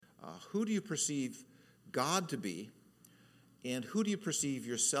Who do you perceive God to be, and who do you perceive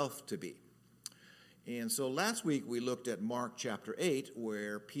yourself to be? And so last week we looked at Mark chapter 8,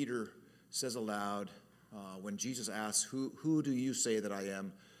 where Peter says aloud, when Jesus asks, who do you say that I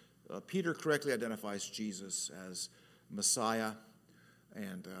am? Peter correctly identifies Jesus as Messiah.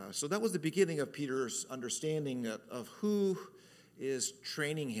 And so that was the beginning of Peter's understanding of who is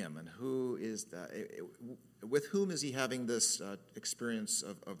training him and who is with whom is he having this experience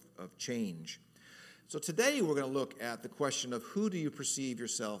of change. So today we're going to look at the question of who do you perceive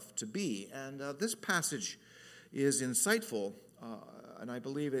yourself to be? And this passage is insightful, and I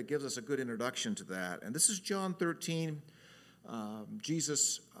believe it gives us a good introduction to that. And this is John 13,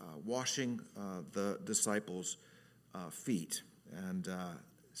 Jesus washing the disciples' feet, and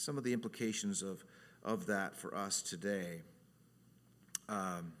some of the implications of that for us today.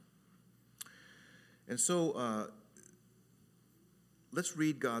 And so let's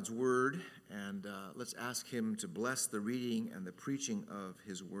read God's word, and let's ask him to bless the reading and the preaching of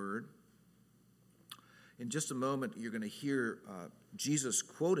his word. In just a moment, you're going to hear Jesus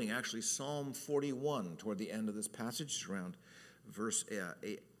quoting actually Psalm 41 toward the end of this passage, around verse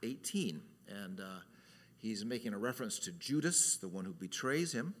 18. And he's making a reference to Judas, the one who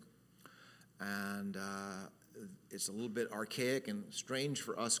betrays him. And it's a little bit archaic and strange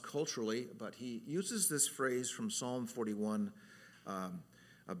for us culturally, but he uses this phrase from Psalm 41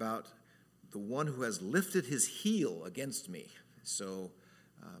 about the one who has lifted his heel against me. So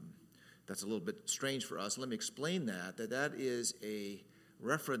that's a little bit strange for us. Let me explain that is a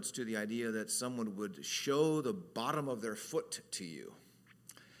reference to the idea that someone would show the bottom of their foot to you.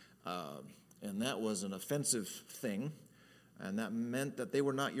 And that was an offensive thing, and that meant that they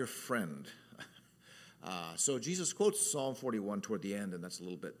were not your friend. So Jesus quotes Psalm 41 toward the end, and that's a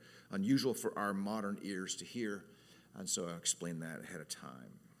little bit unusual for our modern ears to hear, and so I'll explain that ahead of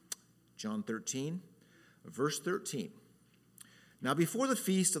time. John 13, verse 13. Now before the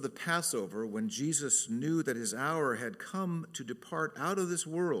feast of the Passover, when Jesus knew that his hour had come to depart out of this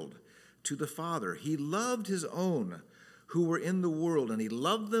world to the Father, he loved his own who were in the world, and he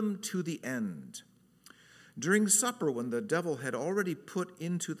loved them to the end. During supper, when the devil had already put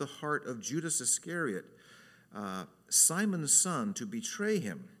into the heart of Judas Iscariot, Simon's son, to betray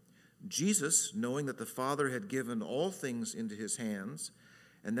him, Jesus, knowing that the Father had given all things into his hands,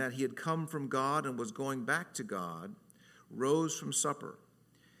 and that he had come from God and was going back to God, rose from supper.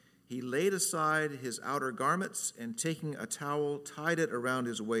 He laid aside his outer garments, and taking a towel, tied it around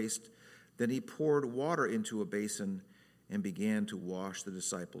his waist. Then he poured water into a basin and began to wash the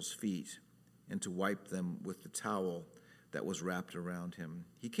disciples' feet and to wipe them with the towel that was wrapped around him.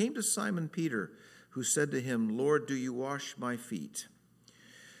 He came to Simon Peter, who said to him, Lord, do you wash my feet?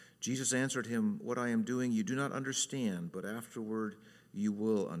 Jesus answered him, what I am doing you do not understand, but afterward you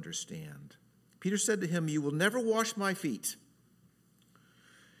will understand. Peter said to him, you will never wash my feet.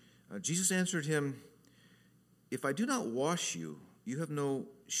 Jesus answered him, if I do not wash you, you have no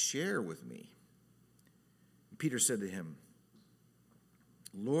share with me. Peter said to him,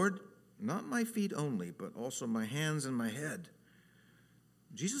 Lord, not my feet only, but also my hands and my head.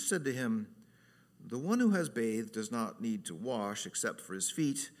 Jesus said to him, the one who has bathed does not need to wash except for his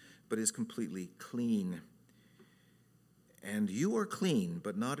feet, but is completely clean. And you are clean,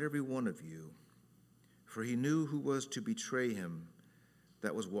 but not every one of you. For he knew who was to betray him.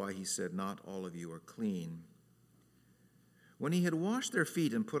 That was why he said, not all of you are clean. When he had washed their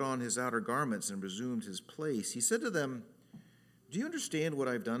feet and put on his outer garments and resumed his place, he said to them, do you understand what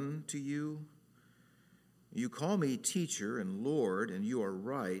I've done to you? You call me teacher and Lord, and you are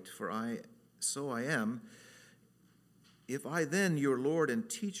right, for so I am. If I then, your Lord and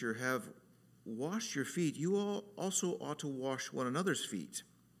teacher, have washed your feet, you all also ought to wash one another's feet.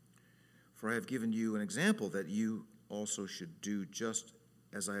 For I have given you an example that you also should do just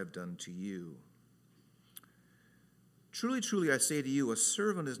as I have done to you. Truly, truly, I say to you, a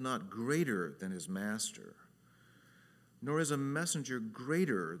servant is not greater than his master, nor is a messenger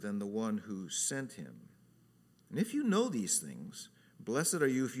greater than the one who sent him. And if you know these things, blessed are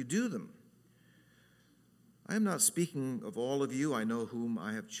you if you do them. I am not speaking of all of you. I know whom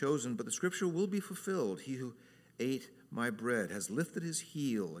I have chosen, but the scripture will be fulfilled. He who ate my bread has lifted his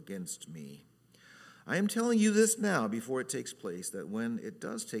heel against me. I am telling you this now before it takes place, that when it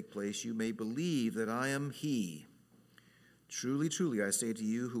does take place, you may believe that I am he. Truly, truly, I say to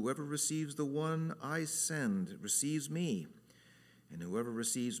you, whoever receives the one I send receives me, and whoever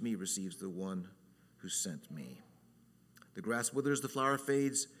receives me receives the one who sent me. The grass withers, the flower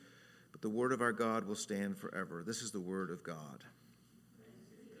fades, but the word of our God will stand forever. This is the word of God.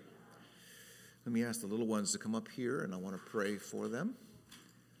 Let me ask the little ones to come up here, and I want to pray for them.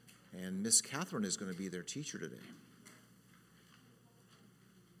 And Miss Catherine is going to be their teacher today.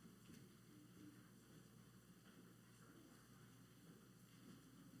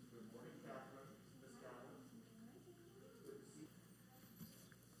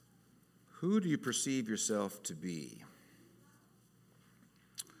 Who do you perceive yourself to be?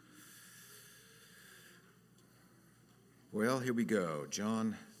 Well, here we go.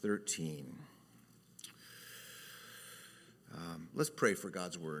 John 13. Let's pray for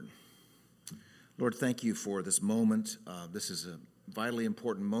God's word. Lord, thank you for this moment. This is a vitally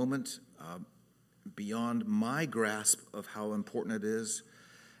important moment beyond my grasp of how important it is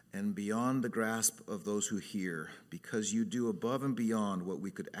and beyond the grasp of those who hear, because you do above and beyond what we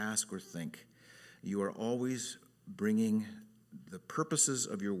could ask or think. You are always bringing the purposes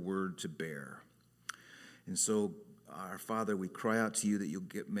of your word to bear. And so, our Father, we cry out to you that you'll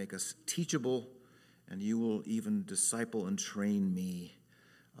make us teachable, and you will even disciple and train me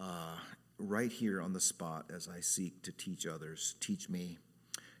right here on the spot as I seek to teach others. Teach me.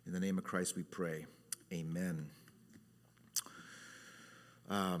 In the name of Christ we pray. Amen.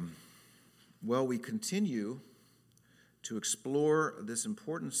 Well, we continue to explore this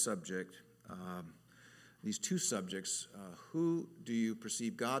important subject, these two subjects. Who do you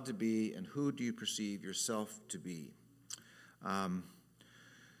perceive God to be, and who do you perceive yourself to be? I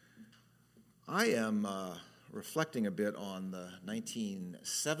am reflecting a bit on the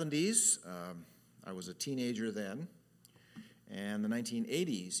 1970s. I was a teenager then, and the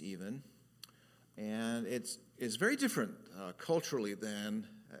 1980s even. And it's very different culturally than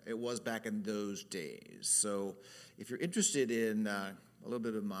it was back in those days. So if you're interested in a little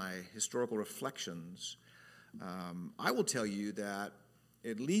bit of my historical reflections, I will tell you that,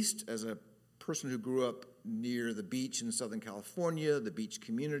 at least as a person who grew up near the beach in Southern California, the beach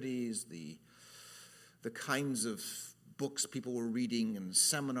communities, the kinds of books people were reading and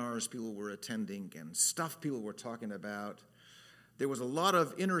seminars people were attending and stuff people were talking about, there was a lot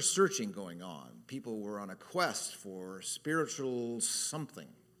of inner searching going on. People were on a quest for spiritual something.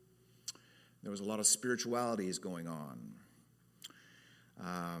 There was a lot of spiritualities going on.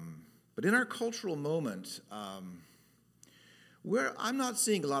 But in our cultural moment, I'm not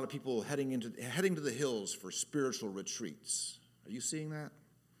seeing a lot of people heading to the hills for spiritual retreats. Are you seeing that?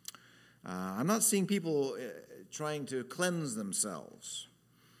 I'm not seeing people trying to cleanse themselves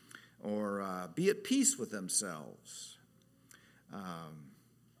or be at peace with themselves.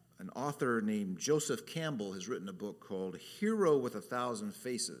 An author named Joseph Campbell has written a book called Hero with a Thousand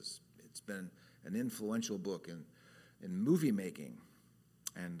Faces. It's been an influential book in movie making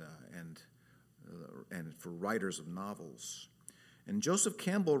and for writers of novels. And Joseph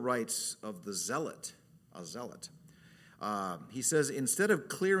Campbell writes of the zealot, a zealot. He says, instead of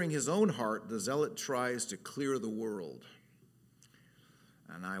clearing his own heart, the zealot tries to clear the world.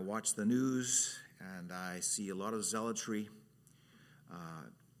 And I watch the news, and I see a lot of zealotry.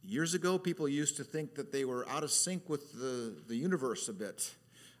 Years ago, people used to think that they were out of sync with the universe a bit,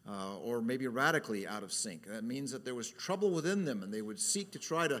 or maybe radically out of sync. That means that there was trouble within them, and they would seek to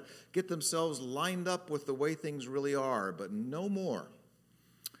try to get themselves lined up with the way things really are, but no more.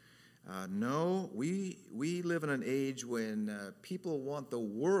 No, we live in an age when people want the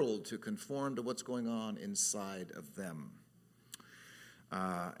world to conform to what's going on inside of them.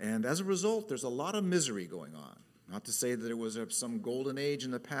 And as a result, there's a lot of misery going on. Not to say that there was some golden age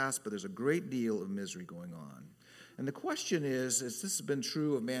in the past, but there's a great deal of misery going on. And the question is, as this has been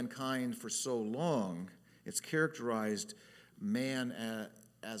true of mankind for so long, it's characterized man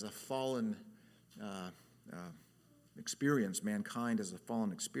as a fallen experience, mankind as a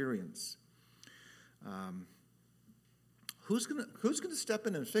fallen experience. Who's gonna step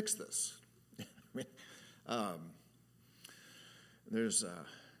in and fix this? There's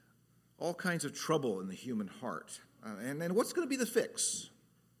all kinds of trouble in the human heart. And what's going to be the fix?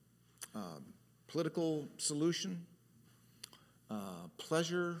 Political solution?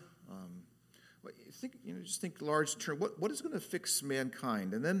 Pleasure? Just think large term. What is going to fix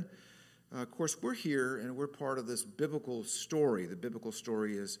mankind? And then, of course, we're here and we're part of this biblical story. The biblical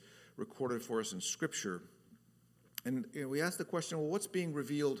story is recorded for us in Scripture. And we ask the question, well, what's being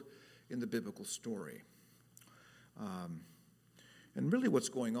revealed in the biblical story? And really what's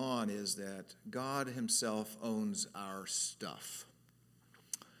going on is that God himself owns our stuff.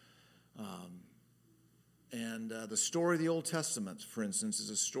 And the story of the Old Testament, for instance, is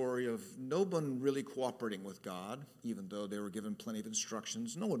a story of no one really cooperating with God, even though they were given plenty of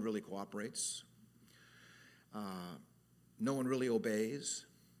instructions. No one really cooperates. No one really obeys,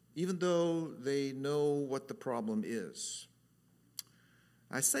 even though they know what the problem is.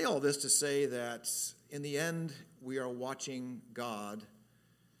 I say all this to say that in the end, we are watching God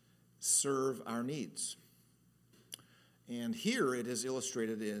serve our needs. And here it is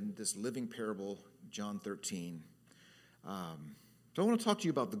illustrated in this living parable, John 13. So I want to talk to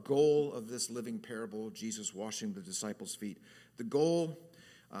you about the goal of this living parable, Jesus washing the disciples' feet. The goal,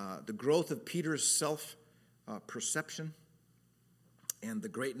 the growth of Peter's self-perception, and the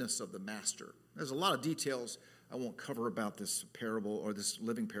greatness of the master. There's a lot of details I won't cover about this parable or this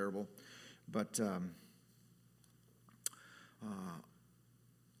living parable, but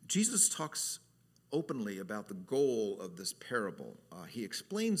Jesus talks openly about the goal of this parable. He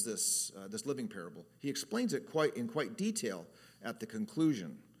explains this living parable. He explains it in quite detail at the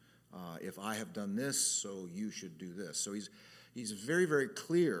conclusion. If I have done this, so you should do this. So he's very, very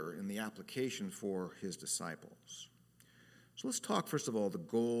clear in the application for his disciples. So let's talk, first of all, the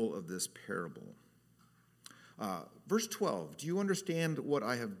goal of this parable. Verse 12, do you understand what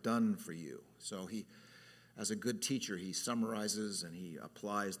I have done for you? So he, as a good teacher, he summarizes and he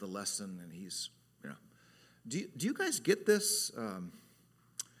applies the lesson, and he's, do you guys get this?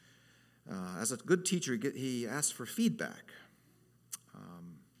 As a good teacher, he asks for feedback.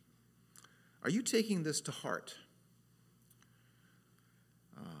 Are you taking this to heart?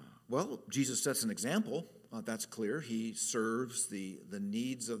 Well, Jesus sets an example. That's clear. He serves the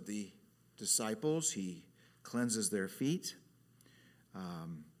needs of the disciples. He cleanses their feet.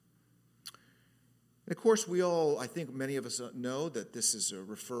 Of course, I think many of us know that this is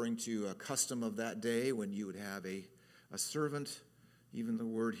referring to a custom of that day when you would have a servant, even the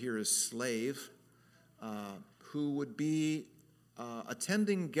word here is slave, who would be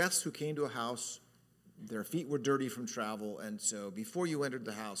attending guests who came to a house. Their feet were dirty from travel, and so before you entered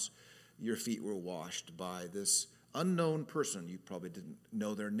the house, your feet were washed by this unknown person. You probably didn't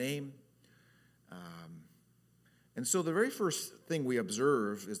know their name. And so the very first thing we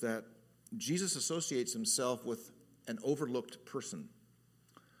observe is that Jesus associates himself with an overlooked person.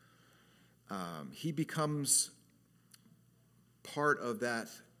 He becomes part of that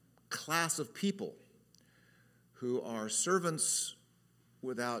class of people who are servants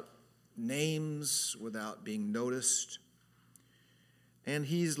without names, without being noticed. And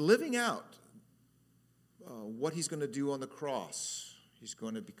he's living out what he's going to do on the cross. He's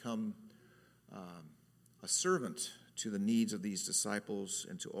going to become a servant to the needs of these disciples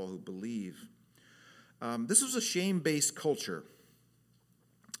and to all who believe. This was a shame-based culture.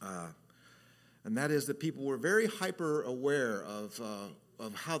 And that is that people were very hyper-aware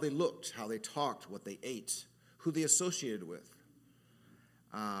of how they looked, how they talked, what they ate, who they associated with.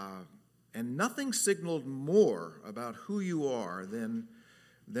 And nothing signaled more about who you are than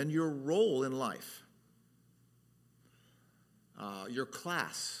your role in life, your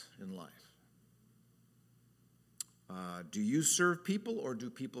class in life. Do you serve people or do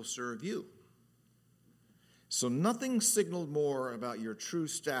people serve you? So nothing signaled more about your true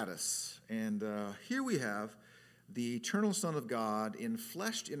status. And here we have the eternal Son of God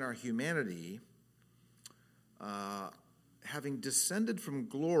enfleshed in our humanity, having descended from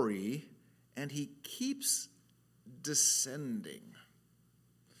glory, and he keeps descending.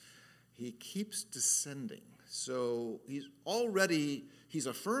 He keeps descending. So he's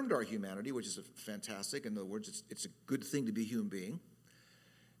affirmed our humanity, which is fantastic. In other words, it's a good thing to be a human being.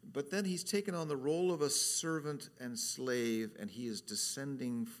 But then he's taken on the role of a servant and slave, and he is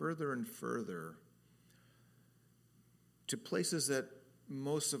descending further and further to places that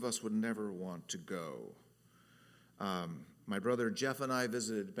most of us would never want to go. My brother Jeff and I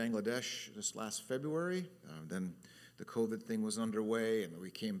visited Bangladesh this last February. Then the COVID thing was underway, and we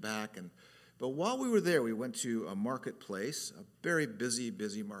came back. But while we were there, we went to a marketplace, a very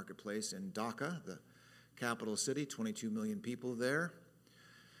busy marketplace in Dhaka, the capital city, 22 million people there.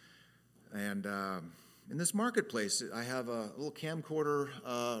 And in this marketplace, I have a little camcorder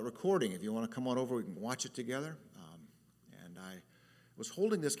recording. If you want to come on over, we can watch it together. And I was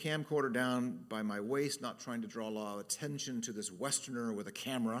holding this camcorder down by my waist, not trying to draw a lot of attention to this Westerner with a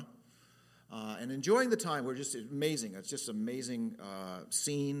camera, and enjoying the time. We're just amazing. It's just amazing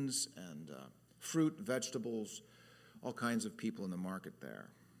scenes and fruit, vegetables, all kinds of people in the market there.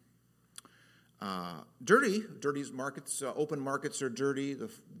 Dirty markets, open markets are dirty.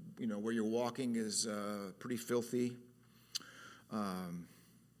 Where you're walking is pretty filthy.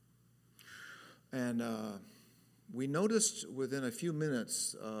 We noticed within a few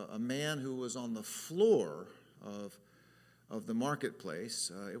minutes a man who was on the floor of the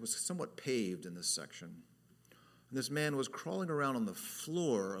marketplace. It was somewhat paved in this section. And this man was crawling around on the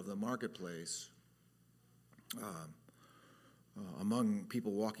floor of the marketplace among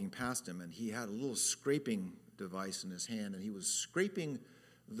people walking past him, and he had a little scraping device in his hand, and he was scraping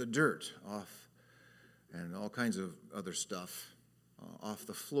the dirt off and all kinds of other stuff off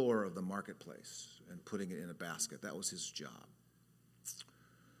the floor of the marketplace and putting it in a basket. That was his job.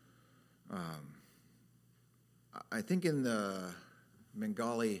 I think in the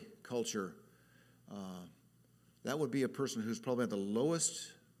Bengali culture, that would be a person who's probably at the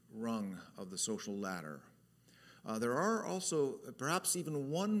lowest rung of the social ladder. There are also perhaps even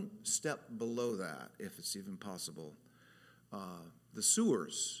one step below that, if it's even possible. The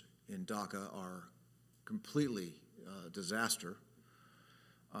sewers in Dhaka are completely disaster,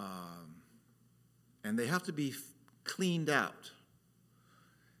 and they have to be cleaned out.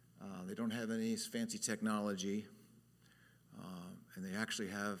 They don't have any fancy technology, and they actually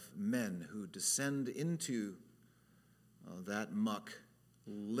have men who descend into that muck,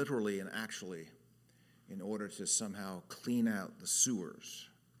 literally and actually, in order to somehow clean out the sewers.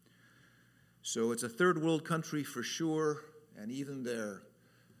 So it's a third world country for sure, and even there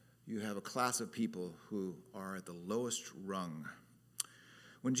you have a class of people who are at the lowest rung.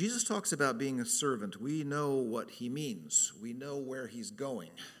 When Jesus talks about being a servant, we know what he means. We know where he's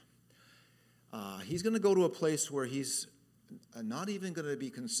going. He's going to go to a place where he's not even going to be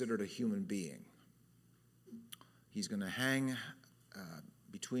considered a human being. He's going to hang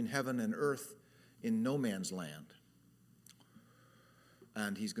between heaven and earth in no man's land.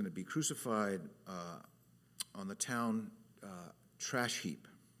 And he's going to be crucified on the town trash heap.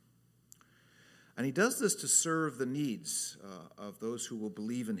 And he does this to serve the needs of those who will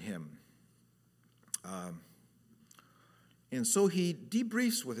believe in him. And so he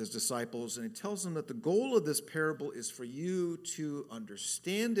debriefs with his disciples, and he tells them that the goal of this parable is for you to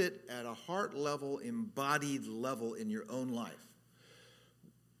understand it at a heart level, embodied level in your own life.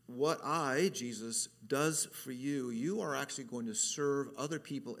 What Jesus, does for you, you are actually going to serve other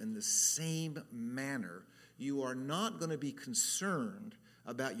people in the same manner. You are not going to be concerned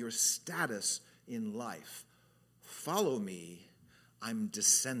about your status in life. Follow me, I'm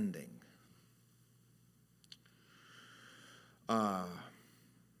descending.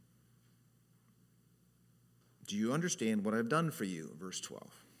 Do you understand what I've done for you? Verse 12.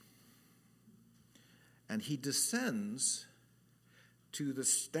 And he descends to the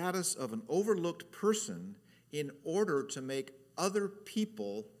status of an overlooked person in order to make other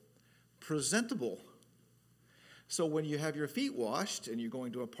people presentable. So when you have your feet washed and you're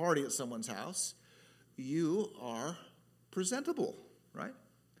going to a party at someone's house, you are presentable, right?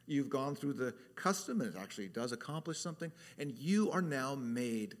 You've gone through the custom, and it actually does accomplish something, and you are now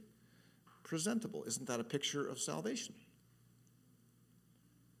made presentable. Isn't that a picture of salvation?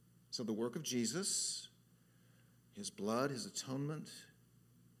 So the work of Jesus, his blood, his atonement,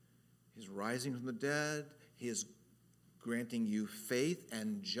 his rising from the dead, his granting you faith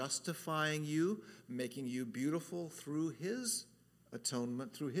and justifying you, making you beautiful through his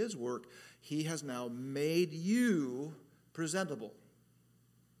atonement, through his work, he has now made you presentable.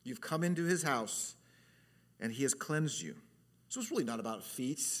 You've come into his house, and he has cleansed you. So it's really not about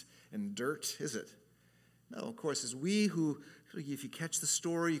feet and dirt, is it? No, of course, it's we who, if you catch the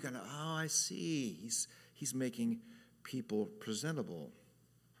story, you're going to, oh, I see. He's making people presentable.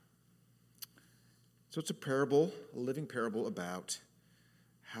 So it's a parable, a living parable about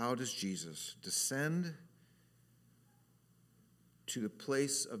how does Jesus descend to the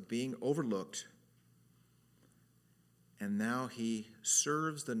place of being overlooked, and now he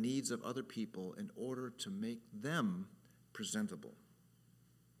serves the needs of other people in order to make them presentable.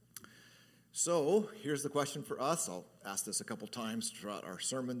 So here's the question for us. I'll ask this a couple times throughout our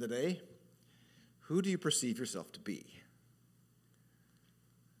sermon today. Who do you perceive yourself to be?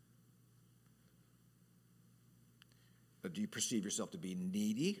 Do you perceive yourself to be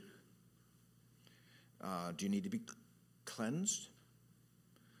needy? Do you need to be cleansed?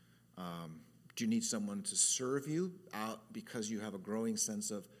 Do you need someone to serve you out because you have a growing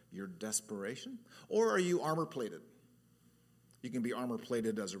sense of your desperation? Or are you armor-plated? You can be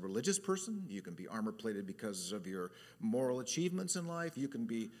armor-plated as a religious person. You can be armor-plated because of your moral achievements in life. You can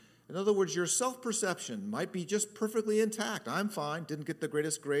be, in other words, your self-perception might be just perfectly intact. I'm fine. Didn't get the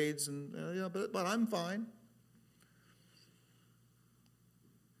greatest grades, but I'm fine.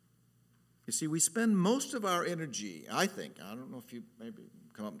 You see, we spend most of our energy, I think, I don't know if you maybe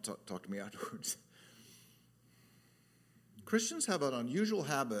come up and talk to me afterwards. Christians have an unusual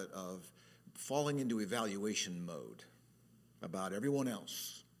habit of falling into evaluation mode about everyone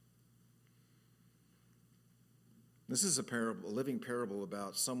else. This is a living parable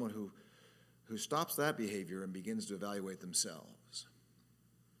about someone who stops that behavior and begins to evaluate themselves.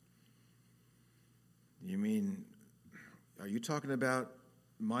 You mean, are you talking about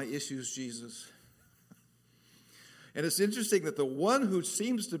my issues, Jesus? And it's interesting that the one who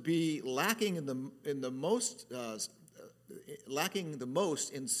seems to be lacking in the most lacking the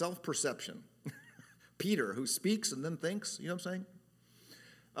most in self-perception. Peter, who speaks and then thinks, you know what I'm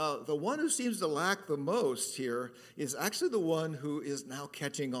saying? The one who seems to lack the most here is actually the one who is now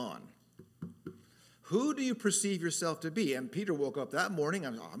catching on. Who do you perceive yourself to be? And Peter woke up that morning,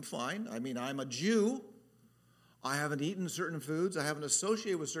 I'm fine. I mean, I'm a Jew. I haven't eaten certain foods. I haven't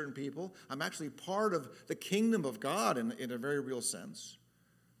associated with certain people. I'm actually part of the kingdom of God in a very real sense.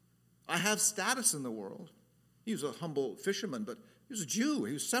 I have status in the world. He was a humble fisherman, but he was a Jew.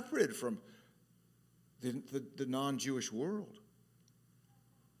 He was separated from the non-Jewish world.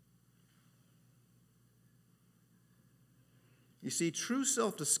 You see, true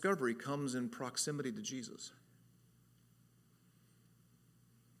self-discovery comes in proximity to Jesus.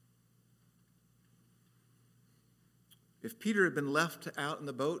 If Peter had been left out in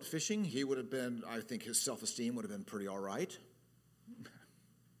the boat fishing, he would have been, I think his self-esteem would have been pretty all right.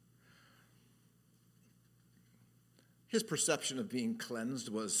 His perception of being cleansed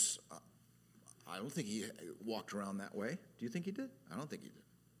was, I don't think he walked around that way. Do you think he did? I don't think he did.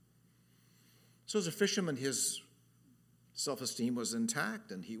 So as a fisherman, his self-esteem was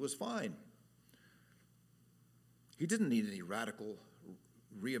intact and he was fine. He didn't need any radical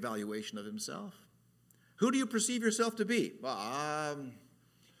reevaluation of himself. Who do you perceive yourself to be? Well,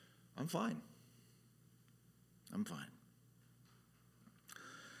 I'm fine. I'm fine.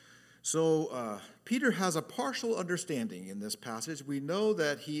 So Peter has a partial understanding in this passage. We know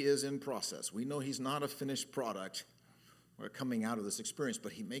that he is in process. We know he's not a finished product or coming out of this experience,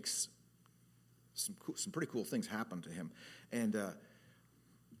 but he makes some pretty cool things happen to him. And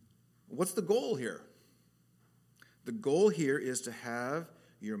what's the goal here? The goal here is to have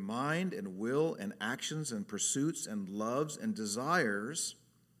your mind and will and actions and pursuits and loves and desires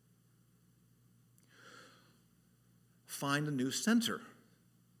find a new center.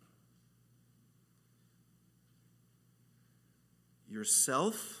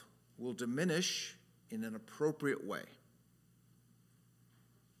 Yourself will diminish in an appropriate way.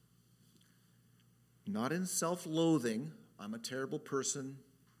 Not in self-loathing, I'm a terrible person,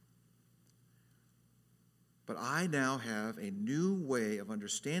 but I now have a new way of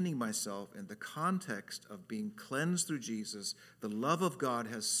understanding myself in the context of being cleansed through Jesus. The love of God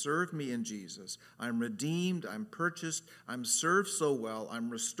has served me in Jesus. I'm redeemed, I'm purchased, I'm served so well, I'm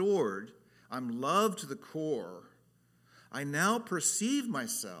restored, I'm loved to the core. I now perceive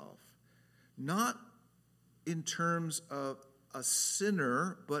myself not in terms of a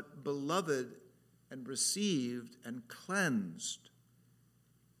sinner, but beloved and received and cleansed.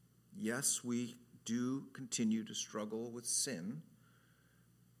 Yes, we do continue to struggle with sin,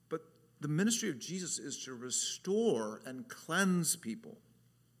 but the ministry of Jesus is to restore and cleanse people.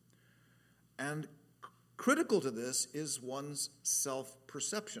 And critical to this is one's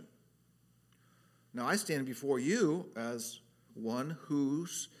self-perception. Now, I stand before you as one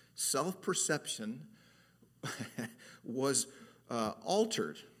whose self-perception was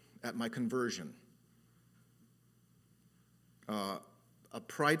altered at my conversion. A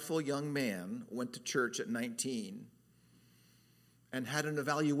prideful young man went to church at 19 and had an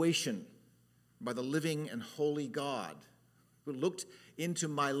evaluation by the living and holy God who looked into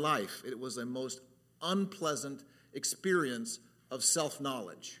my life. It was a most unpleasant experience of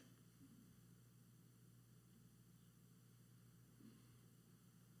self-knowledge.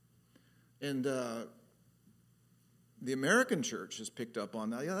 And the American church has picked up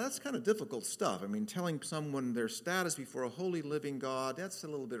on that. Yeah, that's kind of difficult stuff. I mean, telling someone their status before a holy living God, that's a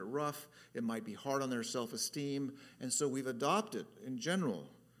little bit rough. It might be hard on their self-esteem. And so we've adopted, in general,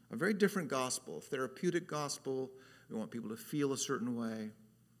 a very different gospel, a therapeutic gospel. We want people to feel a certain way.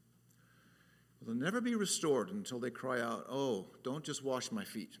 They'll never be restored until they cry out, "Oh, don't just wash my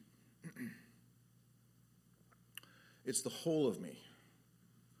feet." It's the whole of me.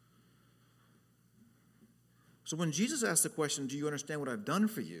 So when Jesus asked the question, do you understand what I've done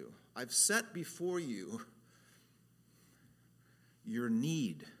for you? I've set before you your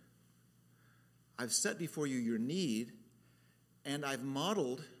need. I've set before you your need, and I've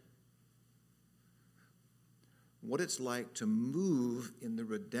modeled what it's like to move in the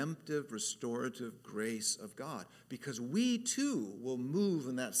redemptive, restorative grace of God. Because we too will move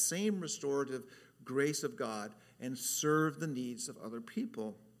in that same restorative grace of God and serve the needs of other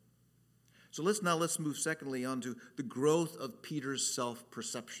people. So let's move secondly on to the growth of Peter's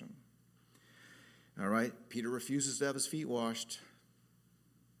self-perception. All right, Peter refuses to have his feet washed.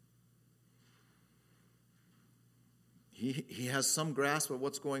 He has some grasp of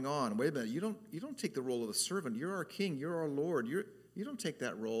what's going on. Wait a minute, you don't take the role of a servant. You're our king, you're our Lord. You don't take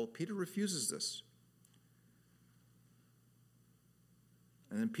that role. Peter refuses this.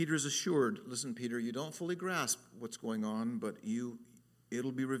 And then Peter is assured, listen, Peter, you don't fully grasp what's going on, but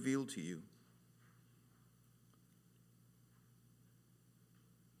it'll be revealed to you.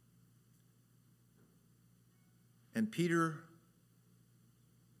 And Peter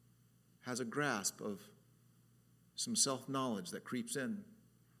has a grasp of some self-knowledge that creeps in.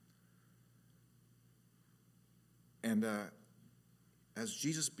 And as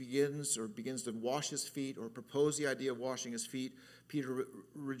Jesus begins to wash his feet or propose the idea of washing his feet, Peter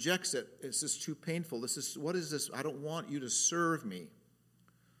rejects it. It's just too painful. What is this? I don't want you to serve me.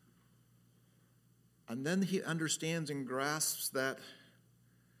 And then he understands and grasps that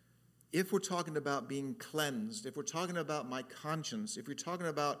if we're talking about being cleansed, if we're talking about my conscience, if we're talking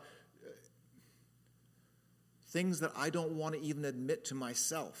about things that I don't want to even admit to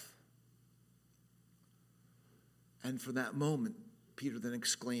myself, and for that moment, Peter then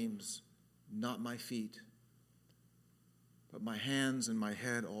exclaims, not my feet, but my hands and my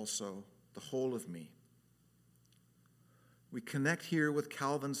head also, the whole of me. We connect here with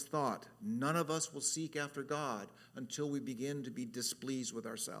Calvin's thought, none of us will seek after God until we begin to be displeased with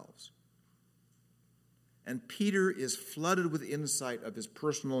ourselves. And Peter is flooded with insight of his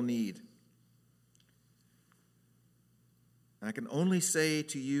personal need. And I can only say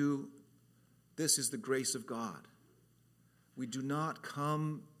to you, this is the grace of God. We do not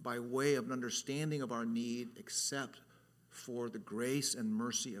come by way of an understanding of our need except for the grace and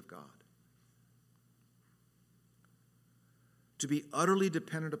mercy of God. To be utterly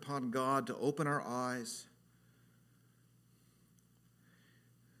dependent upon God to open our eyes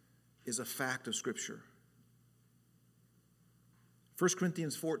is a fact of Scripture. 1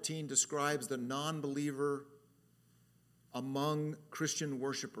 Corinthians 14 describes the non-believer among Christian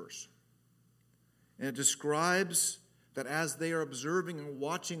worshipers. And it describes that as they are observing and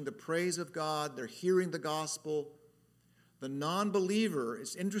watching the praise of God, they're hearing the gospel, the non-believer,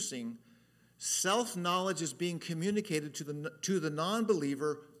 it's interesting, self-knowledge is being communicated to the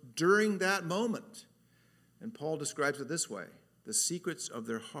non-believer during that moment. And Paul describes it this way, the secrets of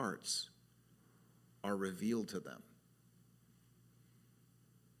their hearts are revealed to them.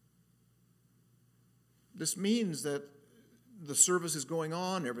 This means that the service is going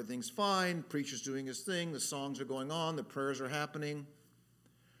on, everything's fine, preacher's doing his thing, the songs are going on, the prayers are happening.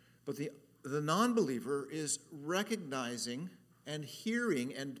 But the non-believer is recognizing and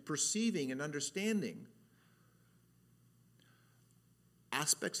hearing and perceiving and understanding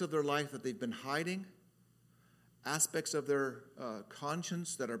aspects of their life that they've been hiding, aspects of their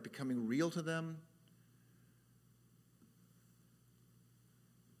conscience that are becoming real to them,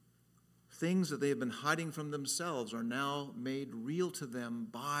 things that they have been hiding from themselves are now made real to them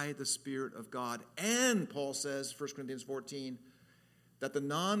by the Spirit of God. And Paul says, 1 Corinthians 14, that the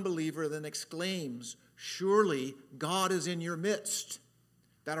non-believer then exclaims, surely God is in your midst.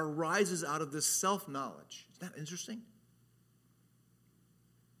 That arises out of this self-knowledge. Isn't that interesting?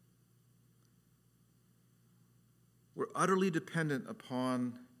 We're utterly dependent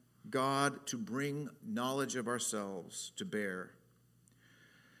upon God to bring knowledge of ourselves to bear.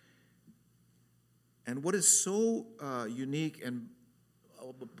 And what is so unique and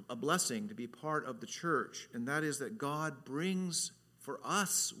a blessing to be part of the church, and that is that God brings, for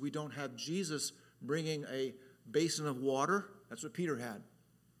us, we don't have Jesus bringing a basin of water. That's what Peter had.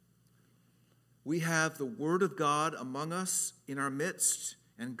 We have the Word of God among us in our midst,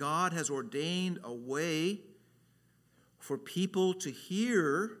 and God has ordained a way for people to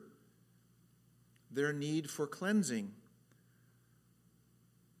hear their need for cleansing.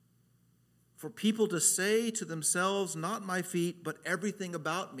 For people to say to themselves, not my feet, but everything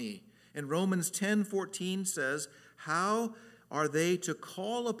about me. And Romans 10:14 says, how are they to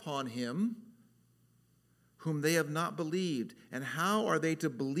call upon him whom they have not believed? And how are they to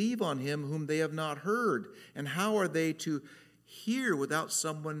believe on him whom they have not heard? And how are they to hear without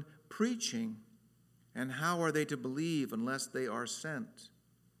someone preaching? And how are they to believe unless they are sent?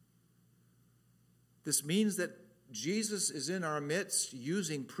 This means that Jesus is in our midst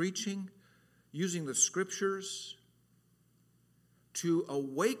using preaching, using the Scriptures to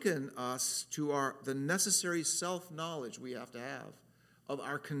awaken us to the necessary self-knowledge we have to have of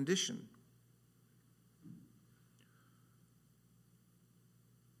our condition.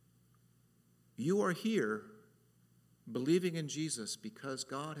 You are here believing in Jesus because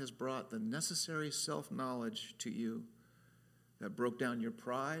God has brought the necessary self-knowledge to you that broke down your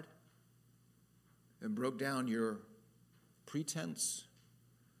pride and broke down your pretense,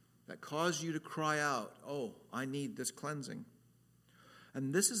 that caused you to cry out, oh, I need this cleansing.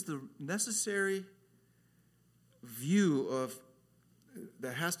 And this is the necessary view of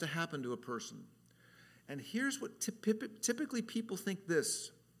that has to happen to a person. And here's what typically people think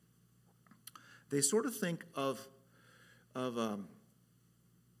this. They sort of think of the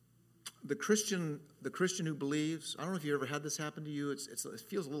Christian who believes. I don't know if you ever had this happen to you. It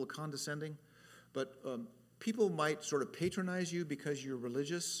feels a little condescending, but people might sort of patronize you because you're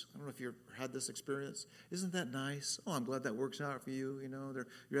religious. I don't know if you've had this experience. Isn't that nice? Oh, I'm glad that works out for you. You know,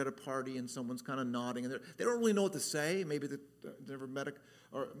 you're at a party and someone's kind of nodding, and they don't really know what to say. Maybe they've never met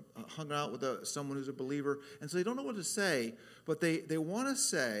or hung out with someone who's a believer, and so they don't know what to say, but they want to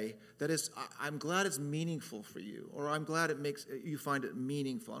say that I'm glad it's meaningful for you, or I'm glad you find it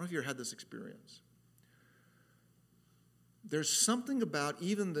meaningful. I don't know if you ever had this experience. There's something about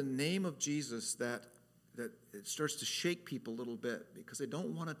even the name of Jesus that it starts to shake people a little bit because they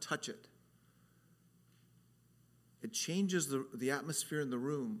don't want to touch it. It changes the atmosphere in the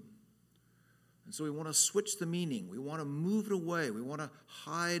room. And so we want to switch the meaning. We want to move it away. We want to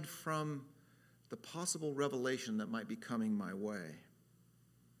hide from the possible revelation that might be coming my way.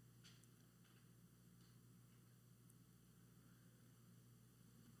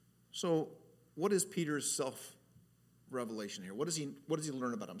 So what is Peter's self-revelation here? What does he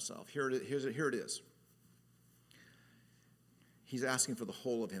learn about himself? Here it is. He's asking for the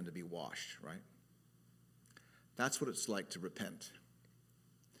whole of him to be washed, right? That's what it's like to repent.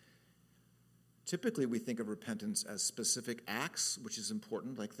 Typically, we think of repentance as specific acts, which is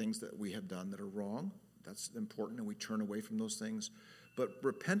important, like things that we have done that are wrong. That's important, and we turn away from those things. But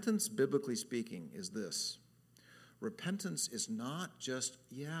repentance, biblically speaking, is this. Repentance is not just,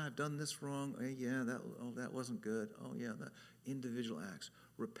 I've done this wrong. That wasn't good. The individual acts.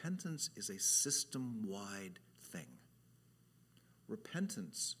 Repentance is a system-wide thing.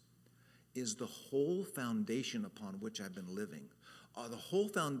 Repentance is the whole foundation upon which I've been living, the whole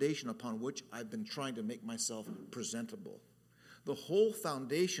foundation upon which I've been trying to make myself presentable, the whole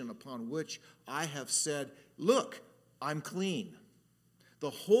foundation upon which I have said, look, I'm clean. The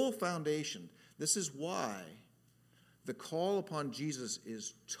whole foundation. This is why the call upon Jesus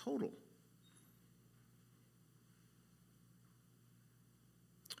is total.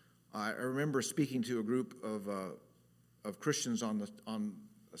 I remember speaking to a group of Christians on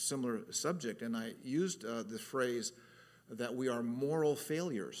a similar subject, and I used the phrase that we are moral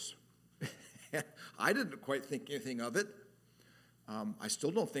failures. I didn't quite think anything of it. I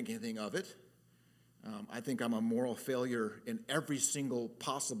still don't think anything of it. I think I'm a moral failure in every single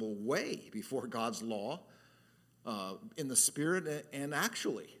possible way before God's law, in the spirit and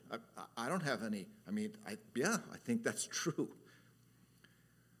actually. I don't have any, I think that's true.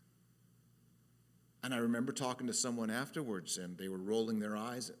 And I remember talking to someone afterwards, and they were rolling their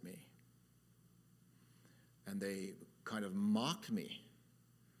eyes at me. And they kind of mocked me.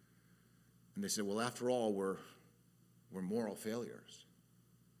 And they said, well, after all, we're moral failures.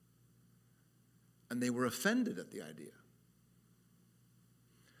 And they were offended at the idea.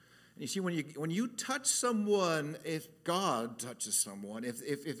 And you see, when you touch someone, if God touches someone, if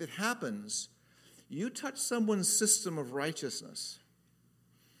it happens, you touch someone's system of righteousness,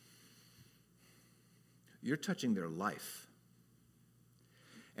 you're touching their life.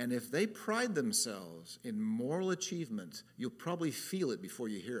 And if they pride themselves in moral achievement, you'll probably feel it before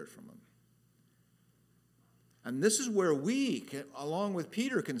you hear it from them. And this is where we, along with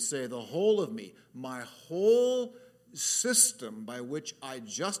Peter, can say, the whole of me, my whole system by which I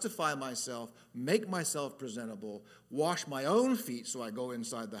justify myself, make myself presentable, wash my own feet so I go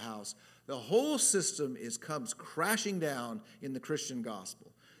inside the house, the whole system comes crashing down in the Christian gospel.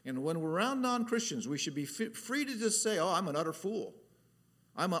 And when we're around non-Christians, we should be free to just say, I'm an utter fool.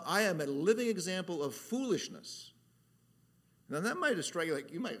 I am a living example of foolishness. Now that might just strike you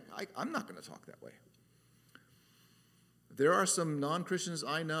I'm not going to talk that way. There are some non-Christians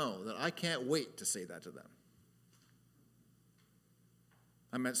I know that I can't wait to say that to them.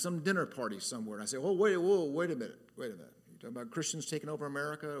 I'm at some dinner party somewhere, and I say, wait a minute. You're talking about Christians taking over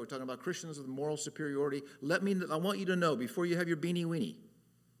America? We're talking about Christians with moral superiority. I want you to know, before you have your beanie weenie,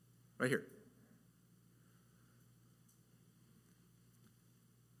 right here.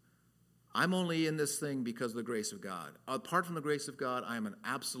 I'm only in this thing because of the grace of God. Apart from the grace of God, I am an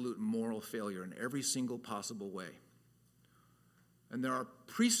absolute moral failure in every single possible way. And there are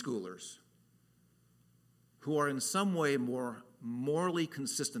preschoolers who are in some way more morally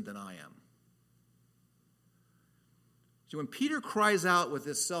consistent than I am. So when Peter cries out with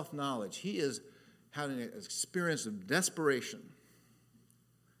this self-knowledge, he is having an experience of desperation.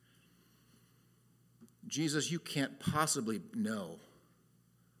 Jesus, you can't possibly know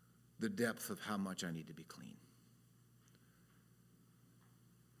the depth of how much I need to be clean.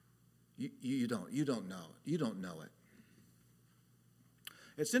 You don't know. You don't know it.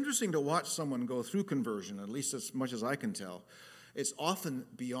 It's interesting to watch someone go through conversion, at least as much as I can tell. It's often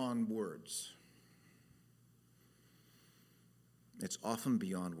beyond words. It's often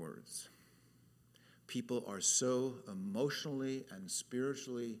beyond words. People are so emotionally and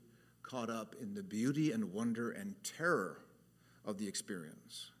spiritually caught up in the beauty and wonder and terror of the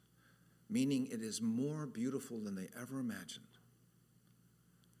experience, meaning it is more beautiful than they ever imagined.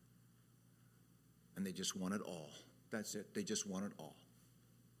 And they just want it all. That's it. They just want it all.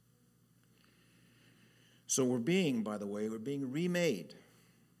 So we're being remade.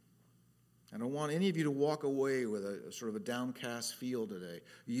 I don't want any of you to walk away with a sort of a downcast feel today.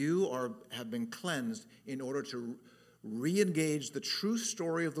 You have been cleansed in order to re-engage the true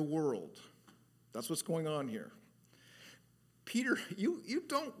story of the world. That's what's going on here. Peter, you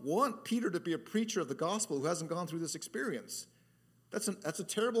don't want Peter to be a preacher of the gospel who hasn't gone through this experience. That's a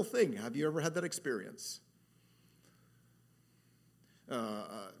terrible thing. Have you ever had that experience?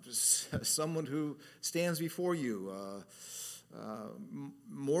 Someone who stands before you,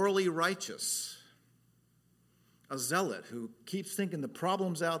 morally righteous, a zealot who keeps thinking the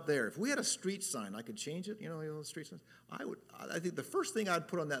problem's out there. If we had a street sign, I could change it. You know the street signs. I think the first thing I'd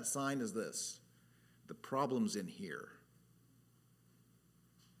put on that sign is this: the problem's in here.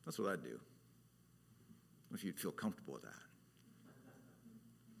 That's what I'd do. If you'd feel comfortable with that.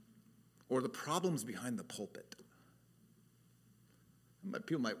 Or the problem's behind the pulpit.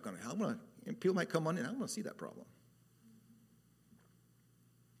 People might come on in. I want to see that problem.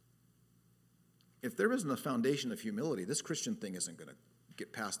 If there isn't a foundation of humility, this Christian thing isn't going to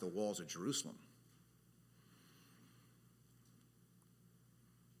get past the walls of Jerusalem.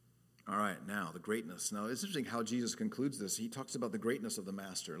 All right, now the greatness. Now it's interesting how Jesus concludes this. He talks about the greatness of the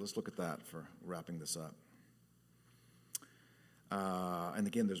Master. Let's look at that for wrapping this up. And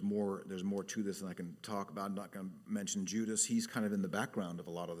again, there's more to this than I can talk about. I'm not going to mention Judas. He's kind of in the background of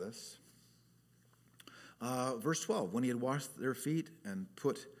a lot of this. Verse 12, when he had washed their feet and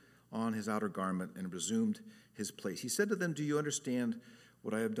put on his outer garment and resumed his place, he said to them, do you understand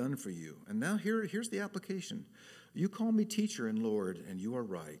what I have done for you? And now here's the application. You call me teacher and Lord, and you are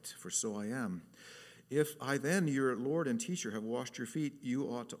right, for so I am. If I then, your Lord and teacher, have washed your feet, you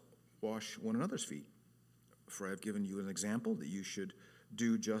ought to wash one another's feet. For I have given you an example that you should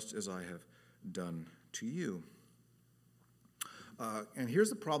do just as I have done to you. And here's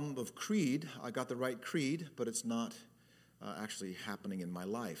the problem of creed. I got the right creed, but it's not actually happening in my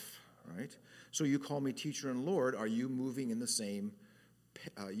life, right? So you call me teacher and Lord. Are you moving in the same?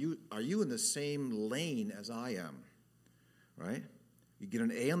 Are you in the same lane as I am, right? You get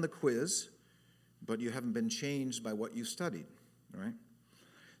an A on the quiz, but you haven't been changed by what you studied, right?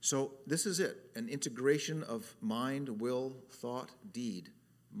 So this is it, an integration of mind, will, thought, deed.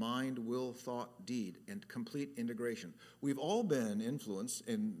 Mind, will, thought, deed, and complete integration. We've all been influenced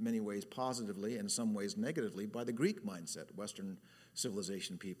in many ways positively and in some ways negatively by the Greek mindset, Western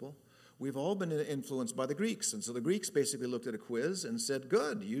civilization people. We've all been influenced by the Greeks. And so the Greeks basically looked at a quiz and said,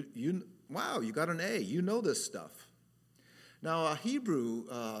 good, wow, you got an A, you know this stuff. Now, a Hebrew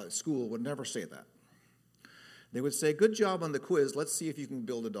school would never say that. They would say, good job on the quiz, let's see if you can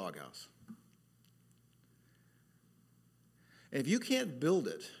build a doghouse. And if you can't build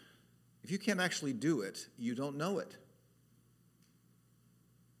it, if you can't actually do it, you don't know it.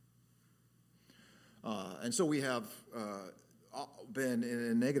 And so we have been, in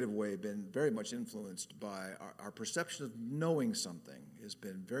a negative way, been very much influenced by our perception of knowing something has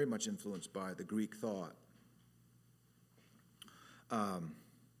been very much influenced by the Greek thought.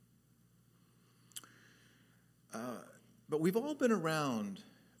 But we've all been around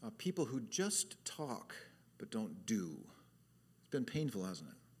people who just talk but don't do. It's been painful, hasn't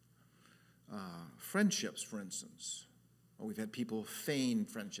it? Friendships, for instance. Well, we've had people feign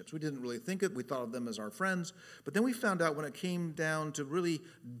friendships. We didn't really think it. We thought of them as our friends. But then we found out when it came down to really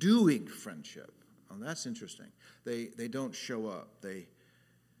doing friendship, that's interesting. They don't show up.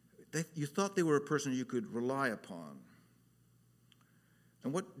 You thought they were a person you could rely upon.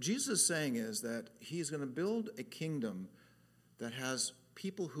 And what Jesus is saying is that he's going to build a kingdom that has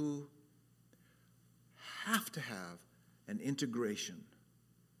people who have to have an integration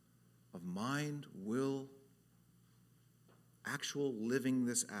of mind, will, actual living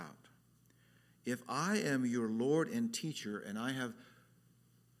this out. If I am your Lord and teacher and I have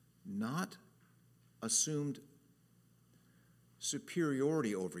not assumed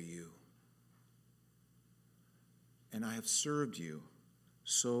superiority over you and I have served you,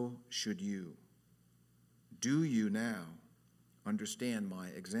 so should you. Do you now understand my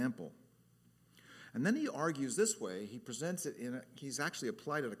example? And then he argues this way. He presents it he's actually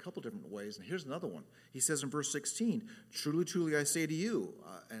applied it a couple different ways. And here's another one. He says in verse 16, truly, truly, I say to you,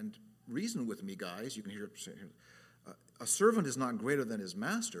 and reason with me, guys. You can hear it. A servant is not greater than his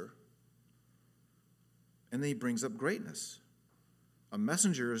master. And then he brings up greatness. A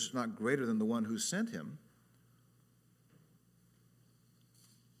messenger is not greater than the one who sent him.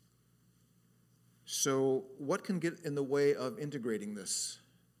 So what can get in the way of integrating this,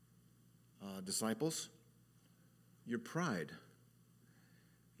 disciples? Your pride.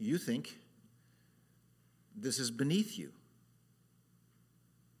 You think this is beneath you.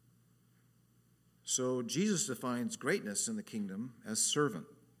 So Jesus defines greatness in the kingdom as servanthood.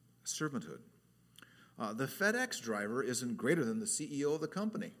 The FedEx driver isn't greater than the CEO of the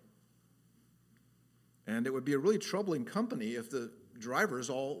company. And it would be a really troubling company if the drivers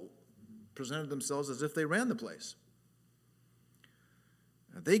all presented themselves as if they ran the place.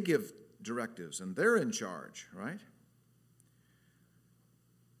 They give directives and they're in charge, right?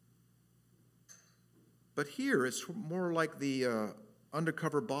 But here it's more like the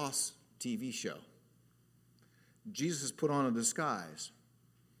Undercover Boss TV show. Jesus has put on a disguise.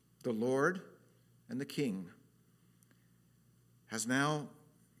 The Lord and the King has now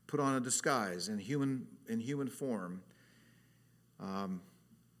put on a disguise in human form,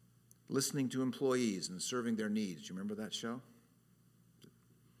 listening to employees and serving their needs. Do you remember that show?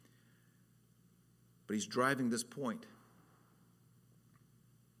 But he's driving this point.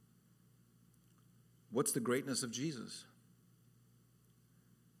 What's the greatness of Jesus?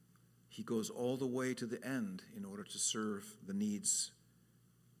 He goes all the way to the end in order to serve the needs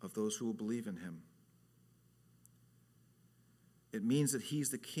of those who will believe in him. It means that he's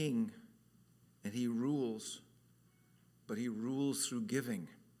the king and he rules, but he rules through giving.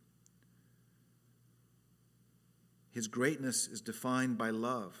 His greatness is defined by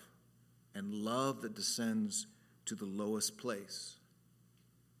love, and love that descends to the lowest place.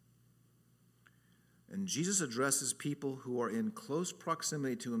 And Jesus addresses people who are in close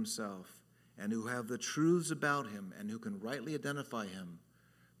proximity to himself and who have the truths about him and who can rightly identify him,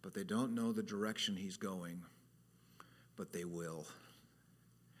 but they don't know the direction he's going. But they will.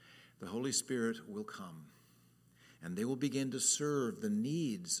 The Holy Spirit will come, and they will begin to serve the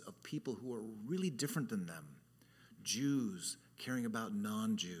needs of people who are really different than them. Jews caring about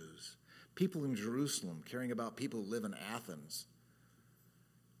non-Jews. People in Jerusalem caring about people who live in Athens.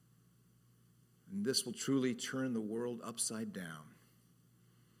 And this will truly turn the world upside down.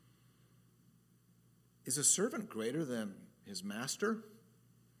 Is a servant greater than his master?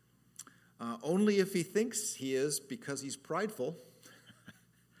 Only if he thinks he is, because he's prideful.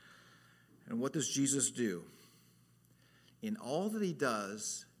 And what does Jesus do? In all that he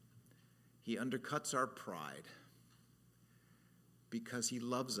does, he undercuts our pride because he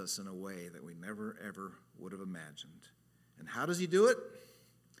loves us in a way that we never, ever would have imagined. And how does he do it?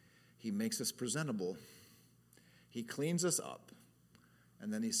 He makes us presentable. He cleans us up.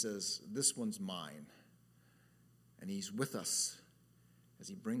 And then he says, this one's mine. And he's with us as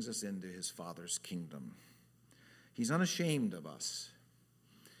he brings us into his Father's kingdom. He's unashamed of us.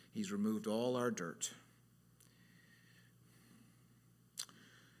 He's removed all our dirt.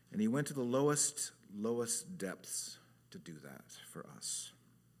 And he went to the lowest depths to do that for us.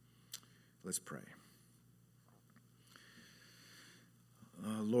 Let's pray.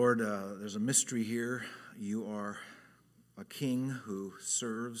 Lord, there's a mystery here. You are a king who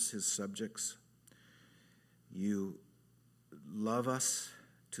serves his subjects. You love us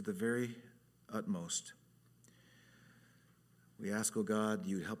to the very utmost. We ask, oh God,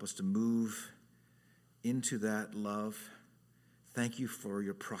 you help us to move into that love. Thank you for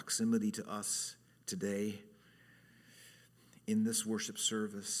your proximity to us today in this worship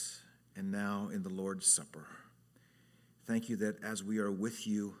service and now in the Lord's Supper. Thank you that as we are with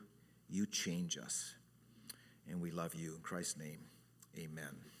you, you change us. And we love you. In Christ's name,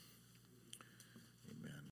 amen.